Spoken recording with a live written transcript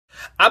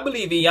I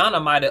believe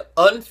Iyanla might have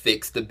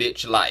unfixed the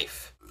bitch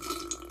life.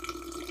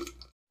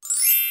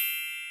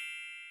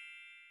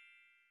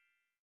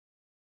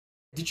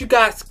 Did you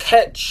guys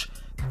catch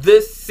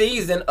this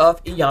season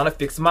of Iyanla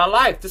Fix My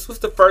Life? This was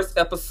the first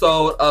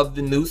episode of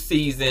the new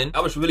season. I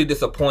was really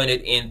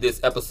disappointed in this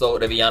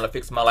episode of Iyanla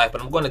Fix My Life,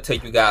 but I'm going to tell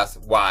you guys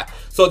why.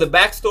 So the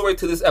backstory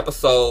to this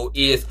episode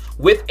is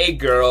with a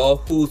girl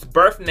whose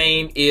birth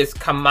name is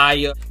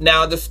Kamiyah.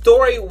 Now the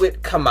story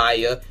with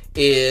Kamiyah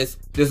is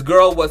this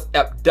girl was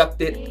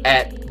abducted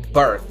at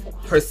birth.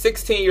 Her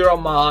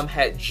 16-year-old mom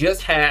had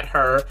just had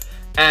her,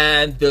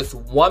 and this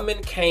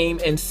woman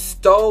came and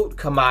stole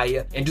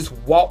Kamiyah and just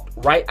walked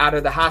right out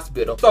of the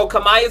hospital. So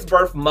Kamiyah's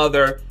birth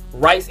mother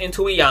writes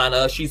into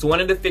Iyanla. She's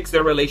wanting to fix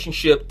their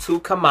relationship to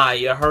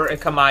Kamiyah. Her and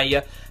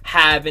Kamiyah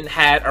haven't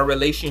had a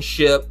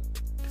relationship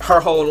her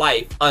whole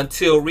life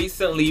until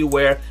recently,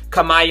 where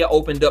Kamiyah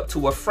opened up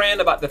to a friend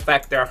about the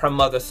fact that her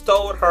mother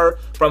stole her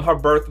from her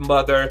birth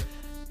mother.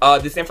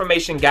 This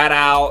information got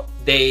out.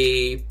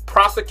 They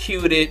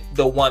prosecuted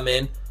the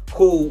woman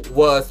who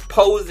was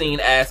posing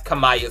as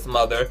Kamiyah's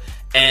mother,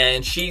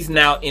 and she's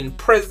now in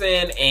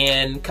prison,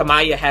 and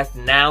Kamiyah has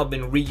now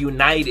been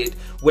reunited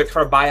with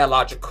her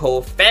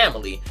biological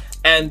family.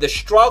 And the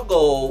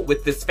struggle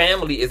with this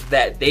family is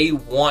that they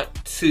want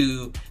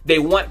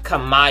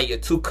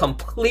Kamiyah to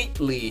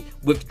completely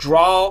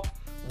withdraw,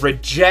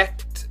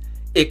 reject,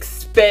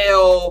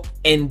 expel,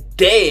 and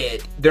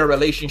dead their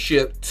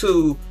relationship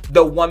to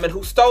the woman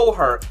who stole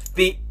her.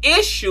 The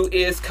issue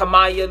is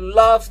Kamiyah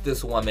loves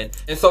this woman,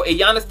 and so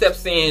Iyanla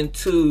steps in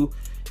to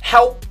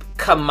help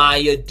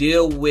Kamiyah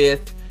deal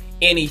with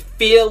any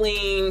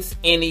feelings,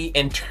 any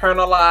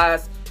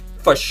internalized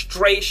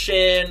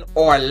frustration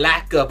or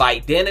lack of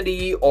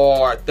identity,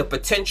 or the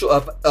potential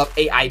of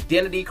a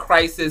identity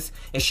crisis.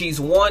 And she's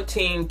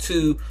wanting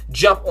to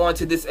jump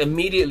onto this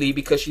immediately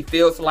because she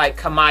feels like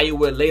Kamiyah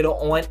will later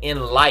on in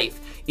life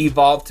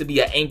evolve to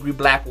be an angry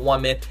black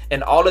woman,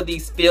 and all of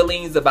these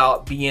feelings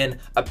about being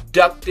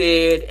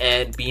abducted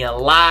and being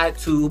lied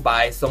to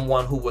by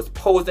someone who was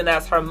posing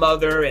as her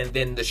mother, and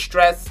then the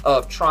stress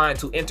of trying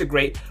to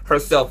integrate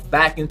herself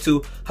back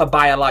into her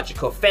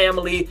biological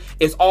family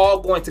is all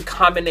going to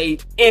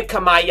culminate in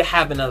Kamiyah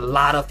having a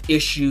lot of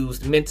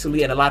issues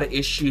mentally and a lot of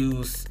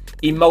issues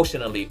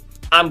emotionally.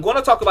 I'm going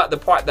to talk about the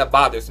part that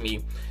bothers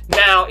me.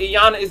 Now,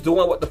 Iyanla is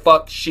doing what the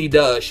fuck she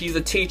does. She's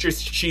a teacher,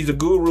 she's a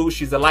guru,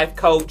 she's a life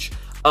coach.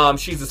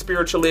 She's a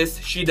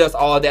spiritualist. She does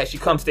all that. She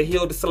comes to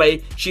heal, to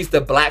slay. She's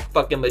the black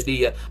fucking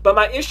Medea. But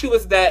my issue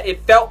is that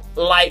it felt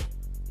like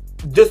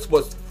this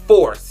was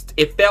forced.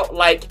 It felt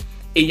like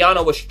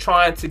Iyanla was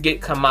trying to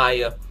get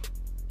Kamiyah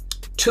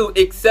to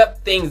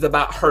accept things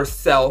about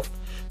herself,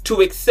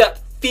 to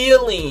accept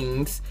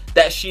feelings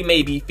that she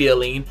may be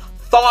feeling,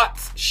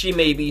 thoughts she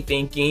may be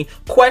thinking,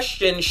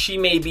 questions she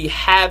may be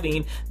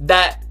having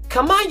that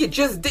Kamiyah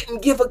just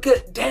didn't give a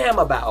good damn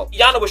about.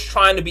 Iyanla was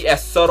trying to be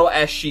as subtle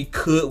as she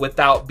could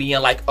without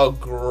being like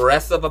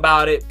aggressive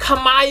about it.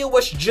 Kamiyah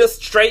was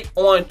just straight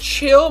on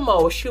chill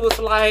mode. She was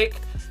like,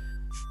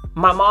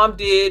 my mom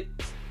did,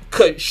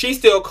 cause she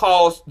still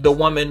calls the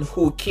woman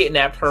who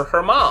kidnapped her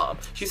her mom.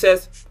 She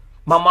says,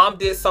 my mom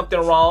did something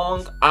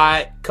wrong.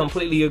 I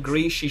completely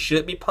agree. She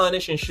should be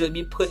punished and should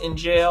be put in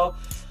jail.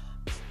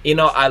 You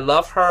know, I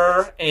love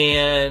her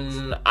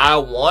and I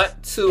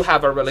want to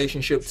have a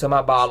relationship to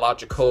my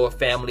biological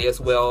family as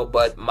well,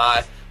 but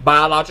my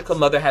biological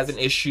mother has an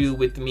issue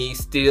with me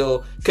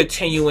still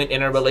continuing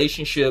in a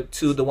relationship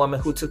to the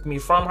woman who took me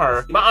from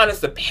her. My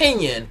honest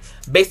opinion,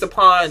 based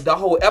upon the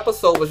whole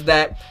episode, was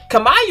that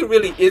Kamiyah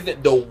really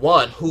isn't the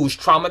one who's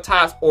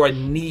traumatized or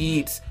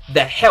needs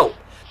the help.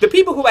 The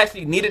people who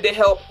actually needed the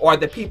help are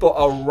the people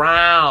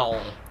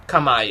around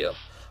Kamiyah.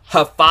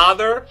 Her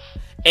father,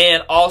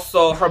 and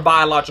also her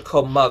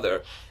biological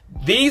mother.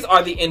 These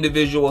are the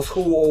individuals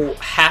who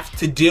have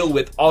to deal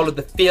with all of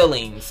the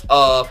feelings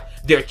of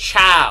their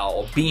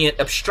child being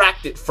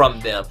abstracted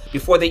from them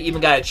before they even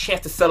got a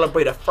chance to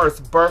celebrate a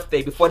first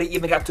birthday, before they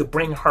even got to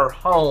bring her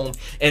home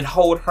and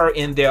hold her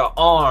in their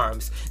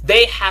arms.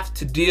 They have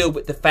to deal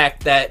with the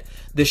fact that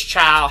this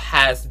child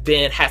has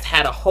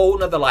had a whole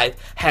nother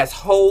life, has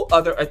whole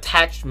other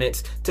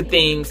attachments to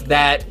things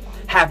that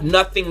have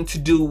nothing to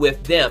do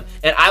with them.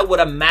 And I would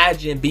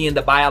imagine, being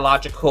the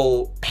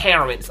biological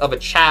parents of a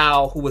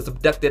child who was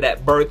abducted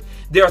at birth,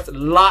 there's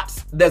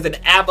an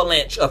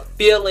avalanche of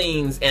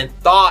feelings and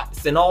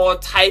thoughts and all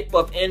type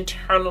of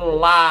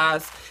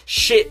internalized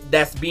shit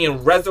that's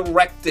being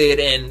resurrected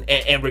and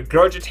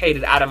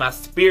regurgitated out of my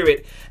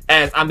spirit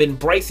as I'm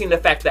embracing the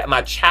fact that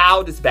my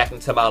child is back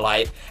into my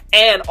life,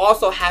 and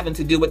also having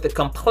to deal with the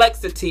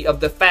complexity of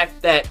the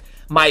fact that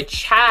my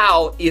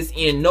child is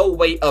in no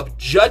way of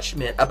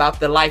judgment about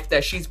the life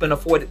that she's been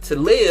afforded to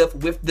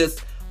live with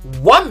this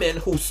woman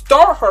who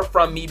stole her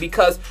from me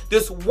because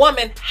this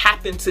woman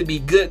happened to be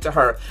good to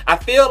her. I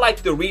feel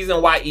like the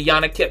reason why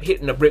Iyanla kept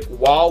hitting the brick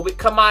wall with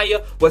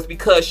Kamiyah was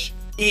because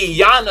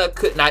Iyanla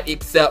could not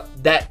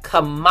accept that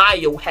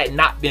Kamiyah had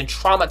not been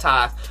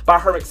traumatized by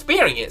her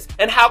experience.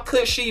 And how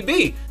could she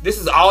be? This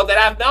is all that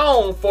I've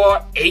known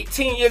for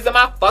 18 years of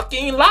my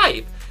fucking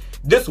life.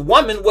 This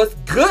woman was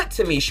good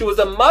to me. She was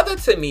a mother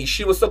to me.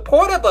 She was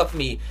supportive of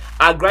me.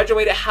 I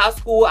graduated high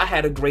school. I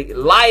had a great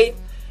life.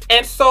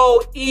 And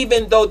so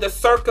even though the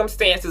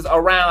circumstances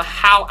around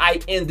how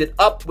I ended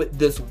up with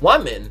this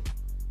woman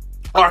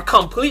are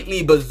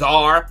completely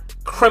bizarre,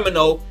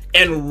 criminal,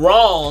 and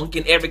wrong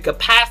in every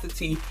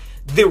capacity,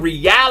 the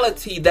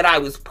reality that I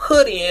was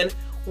put in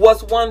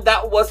was one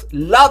that was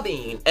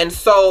loving. And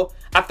so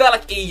I felt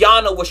like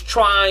Iyanla was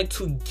trying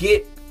to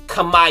get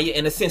Kamiyah,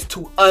 in a sense,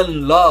 to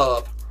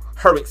unlove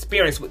her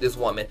experience with this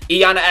woman.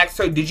 Iyanla asked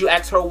her, did you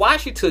ask her why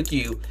she took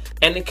you?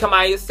 And then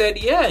Kamiyah said,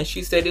 yeah. And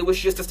she said it was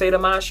just the state of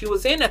mind she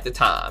was in at the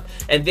time.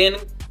 And then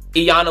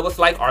Iyanla was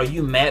like, are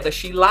you mad that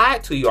she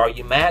lied to you? Are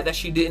you mad that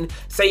she didn't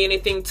say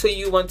anything to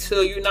you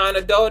until you're not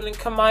an adult? And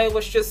Kamiyah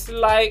was just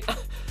like,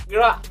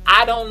 girl,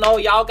 I don't know.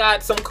 Y'all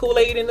got some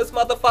Kool-Aid in this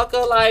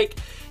motherfucker. Like,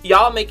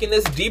 y'all making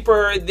this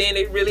deeper than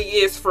it really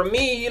is for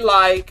me.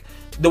 Like,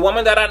 the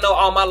woman that I know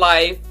all my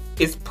life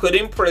is put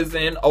in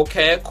prison.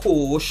 Okay,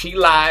 cool. She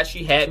lied.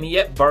 She had me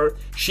at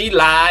birth. She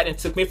lied and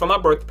took me from my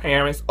birth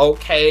parents.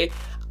 Okay,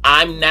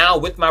 I'm now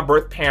with my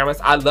birth parents.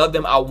 I love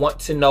them. I want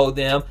to know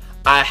them.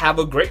 I have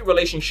a great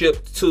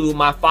relationship to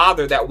my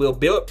father that we're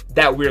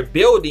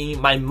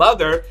building. My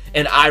mother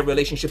and I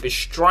relationship is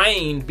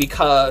strained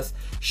because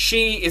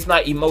she is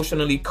not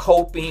emotionally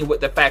coping with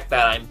the fact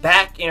that I'm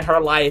back in her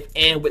life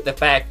and with the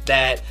fact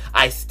that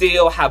I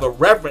still have a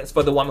reverence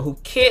for the woman who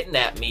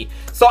kidnapped me.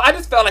 So I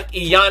just felt like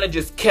Iyanla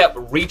just kept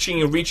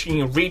reaching and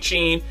reaching and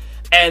reaching.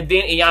 And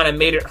then Iyanla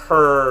made it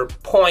her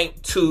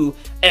point to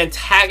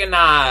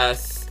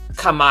antagonize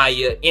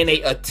Kamiyah in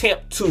an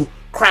attempt to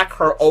crack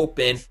her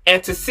open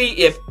and to see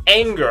if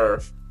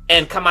anger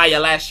and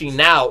Kamiyah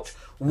lashing out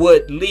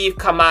would leave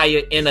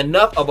Kamiyah in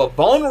enough of a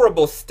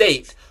vulnerable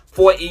state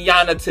for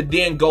Iyanla to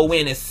then go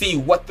in and see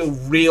what the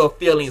real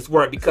feelings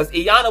were, because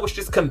Iyanla was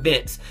just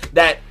convinced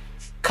that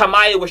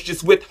Kamiyah was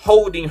just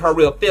withholding her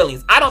real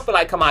feelings. I don't feel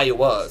like Kamiyah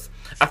was.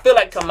 I feel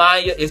like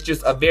Kamiyah is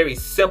just a very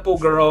simple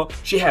girl.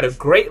 She had a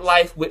great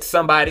life with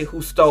somebody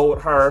who stole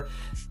her.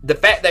 The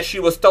fact that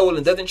she was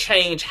stolen doesn't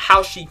change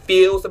how she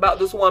feels about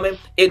this woman.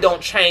 It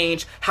don't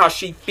change how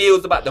she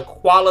feels about the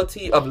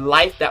quality of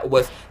life that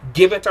was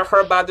given to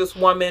her by this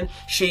woman.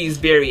 She's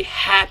very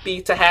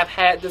happy to have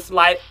had this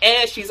life,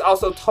 and she's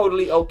also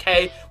totally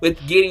okay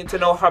with getting to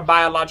know her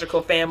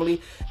biological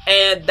family,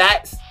 and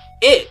that's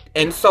it.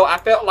 And so I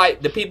felt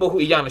like the people who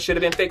Iyanla should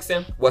have been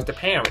fixing was the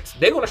parents.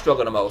 They're going to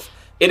struggle the most.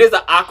 It is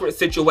an awkward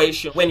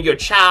situation when your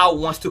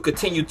child wants to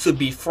continue to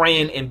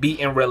befriend and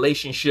be in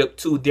relationship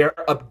to their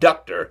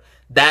abductor.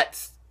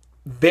 That's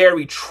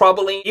very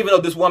troubling. Even though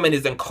this woman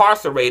is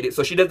incarcerated,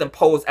 so she doesn't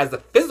pose as a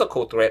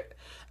physical threat,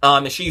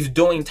 and she's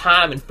doing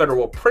time in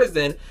federal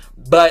prison,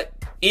 but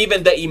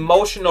even the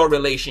emotional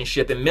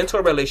relationship and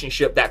mental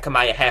relationship that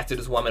Kamiyah has to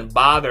this woman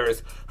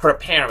bothers her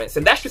parents.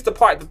 And that's just the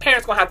part. The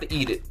parents gonna have to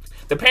eat it.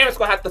 The parents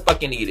gonna have to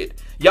fucking eat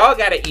it. Y'all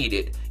gotta eat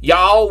it.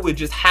 Y'all would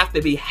just have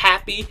to be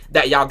happy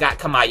that y'all got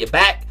Kamiyah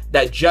back,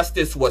 that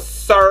justice was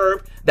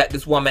served, that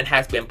this woman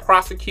has been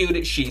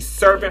prosecuted. She's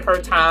serving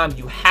her time.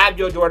 You have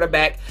your daughter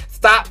back.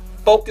 Stop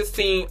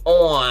focusing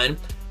on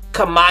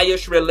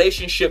Kamiyah's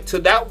relationship to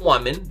that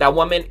woman. That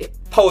woman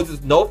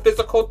poses no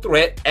physical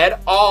threat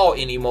at all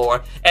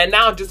anymore. And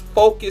now just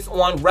focus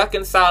on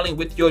reconciling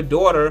with your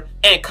daughter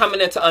and coming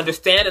into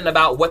understanding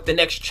about what the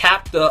next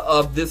chapter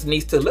of this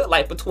needs to look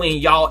like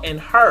between y'all and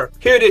her.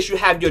 Here it is, you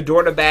have your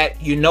daughter back.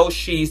 You know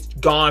she's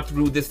gone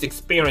through this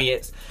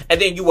experience,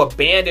 and then you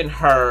abandon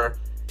her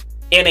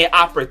in an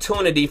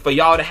opportunity for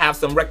y'all to have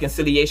some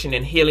reconciliation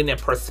and healing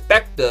and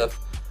perspective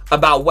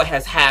about what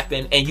has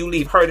happened, and you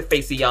leave her to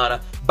face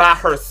Iyanla by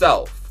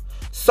herself.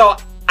 So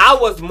I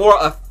was more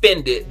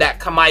offended that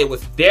Kamiyah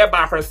was there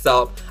by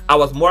herself. I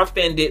was more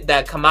offended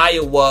that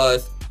Kamiyah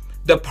was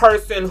the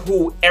person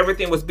who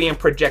everything was being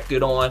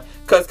projected on,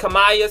 because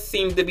Kamiyah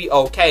seemed to be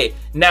okay.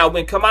 Now,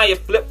 when Kamiyah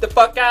flipped the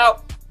fuck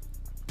out,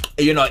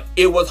 you know,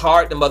 it was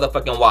hard to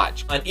motherfucking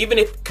watch. And even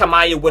if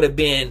Kamiyah would have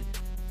been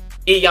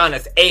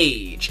Iyanla's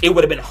age, it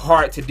would have been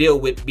hard to deal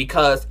with,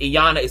 because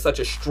Iyanla is such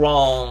a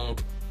strong,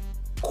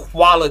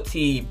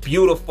 quality,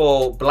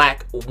 beautiful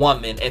black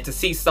woman, and to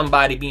see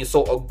somebody being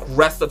so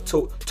aggressive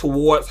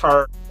towards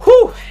her,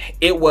 whew,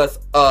 it was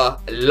a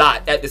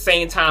lot. At the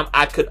same time,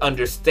 I could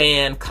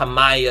understand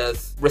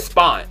Kamiyah's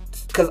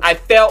response, because I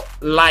felt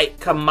like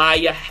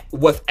Kamiyah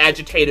was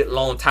agitated a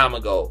long time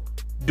ago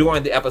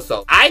during the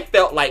episode. I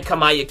felt like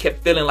Kamiyah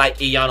kept feeling like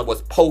Iyanla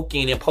was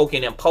poking and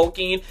poking and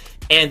poking,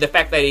 and the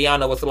fact that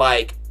Iyanla was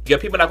like, your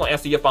people are not going to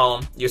answer your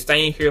phone. You're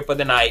staying here for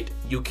the night.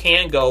 You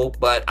can go,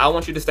 but I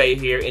want you to stay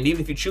here. And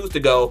even if you choose to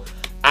go,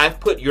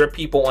 I've put your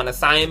people on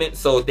assignment,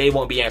 so they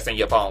won't be answering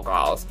your phone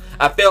calls.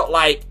 I felt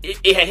like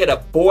it had hit a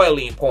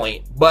boiling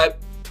point. But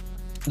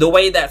the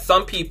way that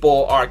some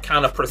people are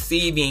kind of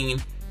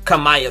perceiving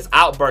Kamiyah's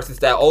outburst is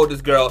that, oh,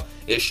 this girl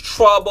is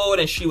troubled,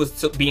 and she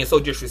was being so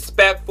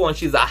disrespectful, and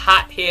she's a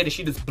hothead, and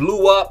she just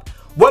blew up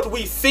what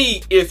we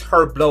see is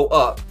her blow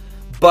up.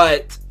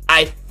 But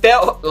I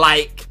felt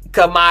like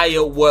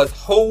Kamiyah was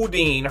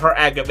holding her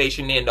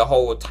aggravation in the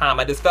whole time.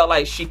 I just felt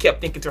like she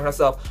kept thinking to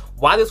herself,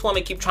 why this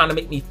woman keep trying to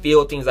make me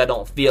feel things I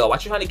don't feel? Why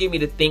she trying to get me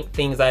to think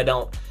things I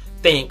don't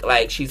think?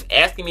 Like, she's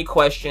asking me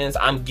questions.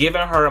 I'm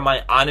giving her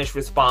my honest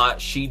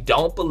response. She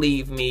don't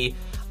believe me.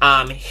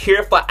 I'm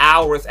here for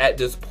hours at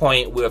this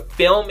point. We're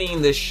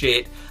filming this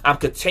shit. I'm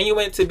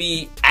continuing to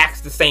be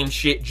asked the same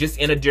shit, just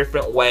in a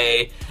different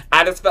way.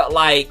 I just felt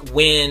like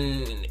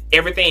when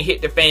everything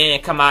hit the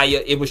fan,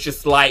 Kamiyah, it was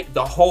just like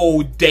the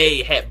whole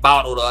day had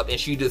bottled up and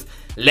she just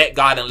let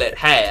God and let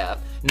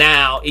have.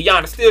 Now,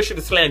 Iyanla still should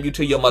have slammed you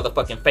to your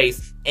motherfucking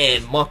face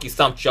and monkey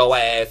stomped your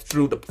ass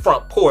through the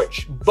front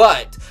porch.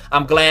 But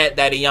I'm glad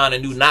that Iyanla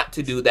knew not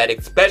to do that,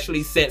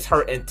 especially since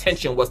her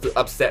intention was to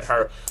upset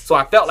her. So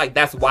I felt like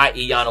that's why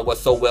Iyanla was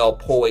so well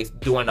poised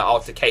during the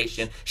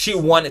altercation. She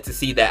wanted to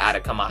see that out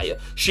of Kamiyah.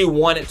 She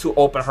wanted to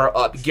open her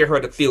up, get her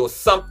to feel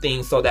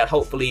something so that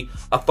hopefully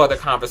a further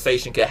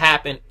conversation could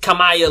happen.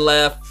 Kamiyah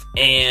left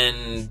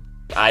and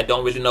I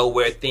don't really know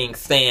where things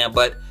stand,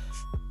 but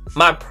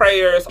my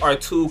prayers are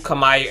to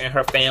Kamiyah and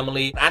her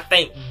family. I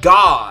thank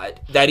God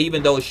that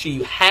even though she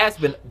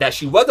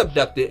was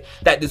abducted,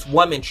 that this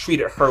woman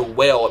treated her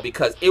well,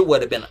 because it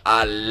would have been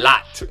a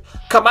lot.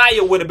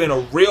 Kamiyah would have been a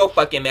real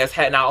fucking mess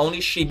had not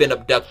only she been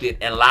abducted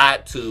and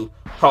lied to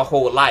her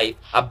whole life,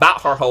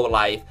 about her whole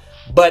life,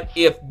 but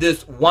if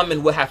this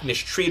woman would have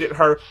mistreated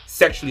her,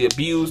 sexually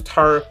abused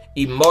her,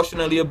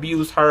 emotionally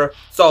abused her.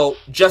 So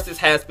justice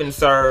has been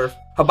served.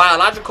 Her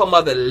biological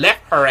mother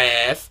left her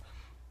ass,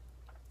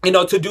 you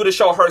know, to do the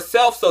show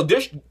herself. So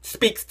this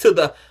speaks to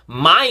the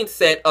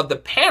mindset of the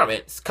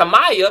parents.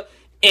 Kamiyah,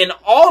 in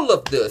all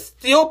of this,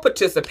 still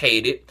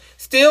participated,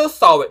 still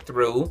saw it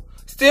through,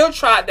 still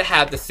tried to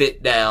have the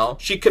sit down.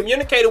 She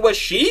communicated what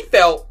she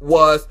felt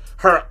was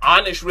her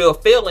honest, real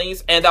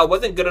feelings, and that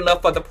wasn't good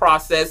enough for the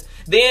process.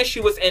 Then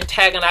she was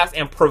antagonized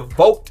and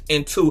provoked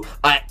into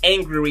an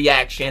angry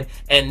reaction,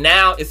 and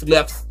now it's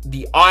left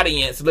the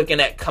audience looking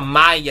at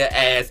Kamiyah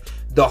as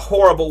the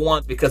horrible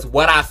one, because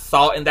what I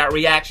saw in that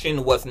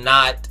reaction was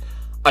not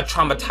a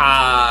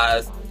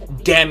traumatized,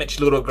 damaged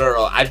little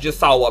girl. I just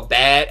saw a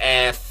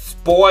badass,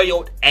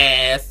 spoiled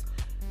ass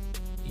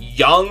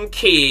young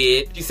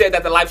kid. She said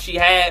that the life she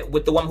had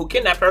with the woman who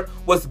kidnapped her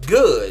was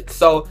good.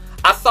 So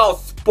I saw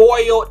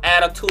spoiled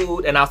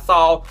attitude and I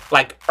saw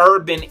like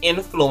urban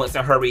influence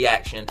in her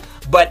reaction.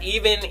 But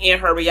even in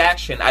her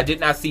reaction, I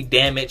did not see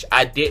damage.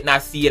 I did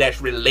not see it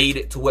as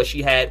related to what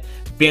she had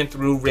been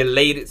through,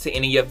 related to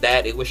any of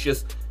that. It was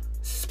just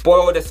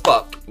spoiled as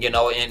fuck, you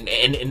know, and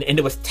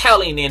it was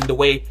telling in the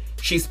way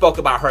she spoke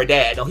about her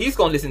dad. Now, he's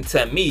gonna listen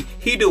to me.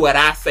 He do what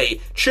I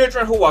say.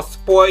 Children who are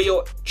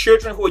spoiled,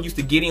 children who are used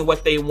to getting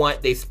what they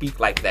want, they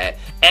speak like that.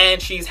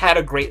 And she's had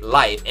a great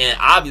life. And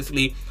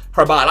obviously,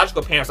 her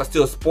biological parents are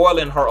still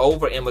spoiling her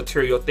over in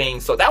material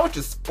things. So that was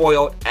just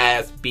spoiled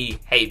as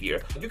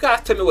behavior. You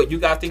guys tell me what you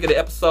guys think of the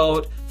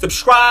episode.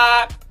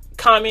 Subscribe,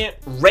 comment,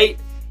 rate,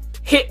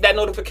 hit that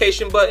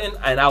notification button,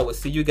 and I will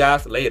see you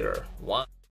guys later. One.